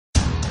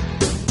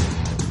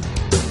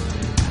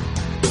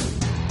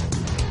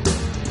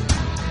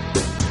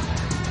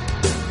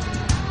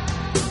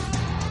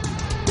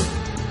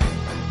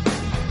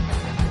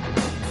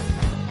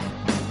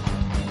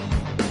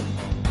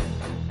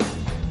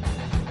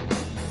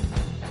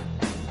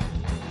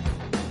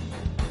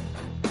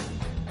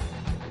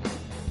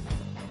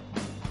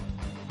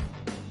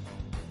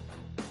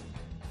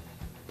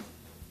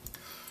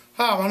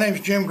Hi, my name is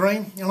Jim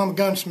Green, and I'm a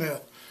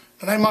gunsmith.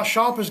 The name of my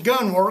shop is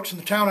GunWorks in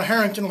the town of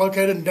Harrington,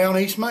 located in down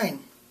east Maine.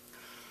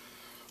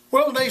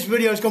 Well, today's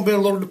video is going to be a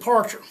little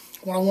departure.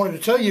 What I wanted to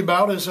tell you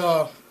about is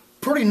a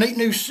pretty neat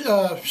new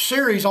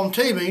series on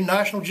TV,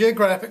 National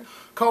Geographic,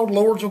 called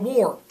Lords of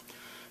War.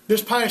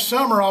 This past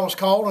summer I was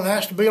called and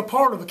asked to be a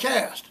part of the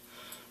cast.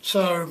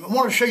 So I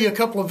want to show you a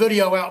couple of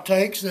video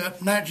outtakes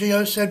that Nat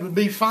Geo said would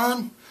be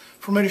fine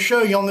for me to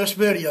show you on this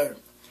video.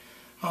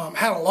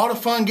 Had a lot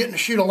of fun getting to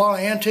shoot a lot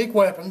of antique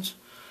weapons,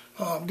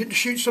 getting to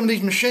shoot some of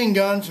these machine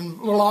guns and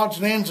little odds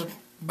and ends that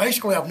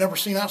basically I've never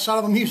seen outside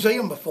of a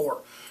museum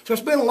before. So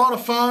it's been a lot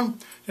of fun.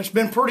 It's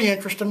been pretty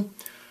interesting.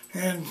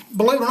 And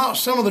believe it or not,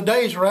 some of the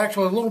days are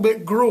actually a little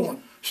bit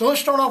grueling. So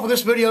let's start off with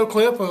this video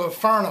clip of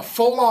firing a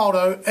full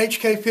auto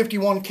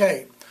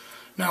HK-51K.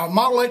 Now,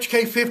 model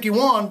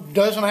HK-51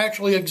 doesn't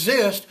actually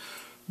exist.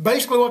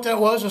 Basically what that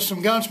was is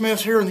some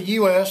gunsmiths here in the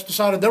U.S.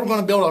 decided they were going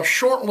to build a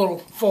short little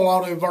full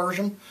auto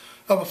version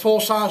of a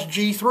full-size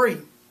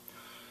G3.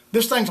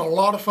 This thing's a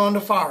lot of fun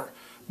to fire.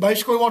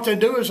 Basically what they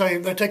do is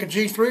they take a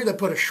G3, they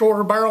put a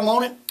shorter barrel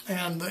on it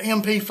and the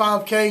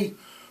MP5K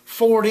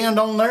forward end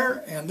on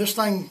there, and this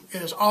thing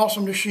is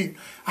awesome to shoot.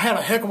 I had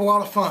a heck of a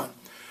lot of fun.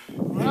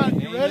 All right,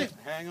 you ready?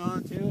 Hang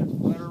on to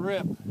it, let her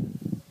rip.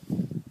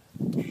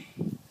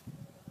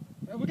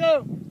 There we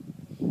go.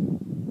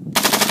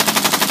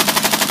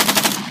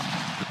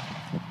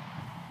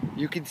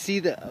 You can see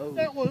the... Oh.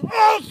 That was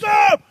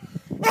awesome!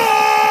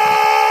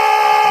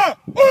 Ah!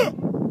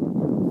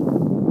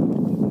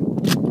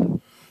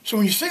 So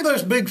when you see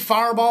those big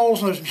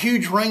fireballs and those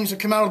huge rings that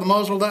come out of the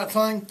muzzle of that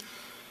thing,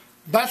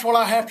 that's what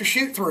I have to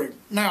shoot through.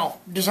 Now,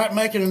 does that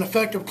make it an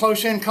effective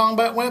close-in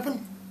combat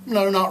weapon?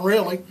 No, not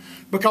really.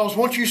 Because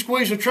once you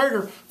squeeze the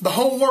trigger, the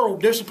whole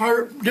world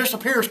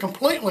disappears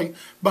completely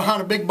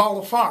behind a big ball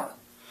of fire.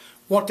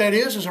 What that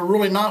is a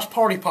really nice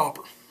party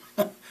popper.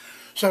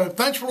 So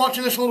thanks for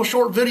watching this little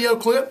short video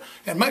clip,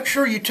 and make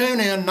sure you tune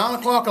in 9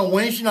 o'clock on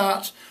Wednesday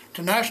nights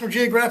to National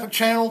Geographic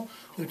Channel.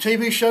 The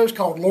TV show is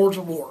called Lords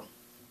of War.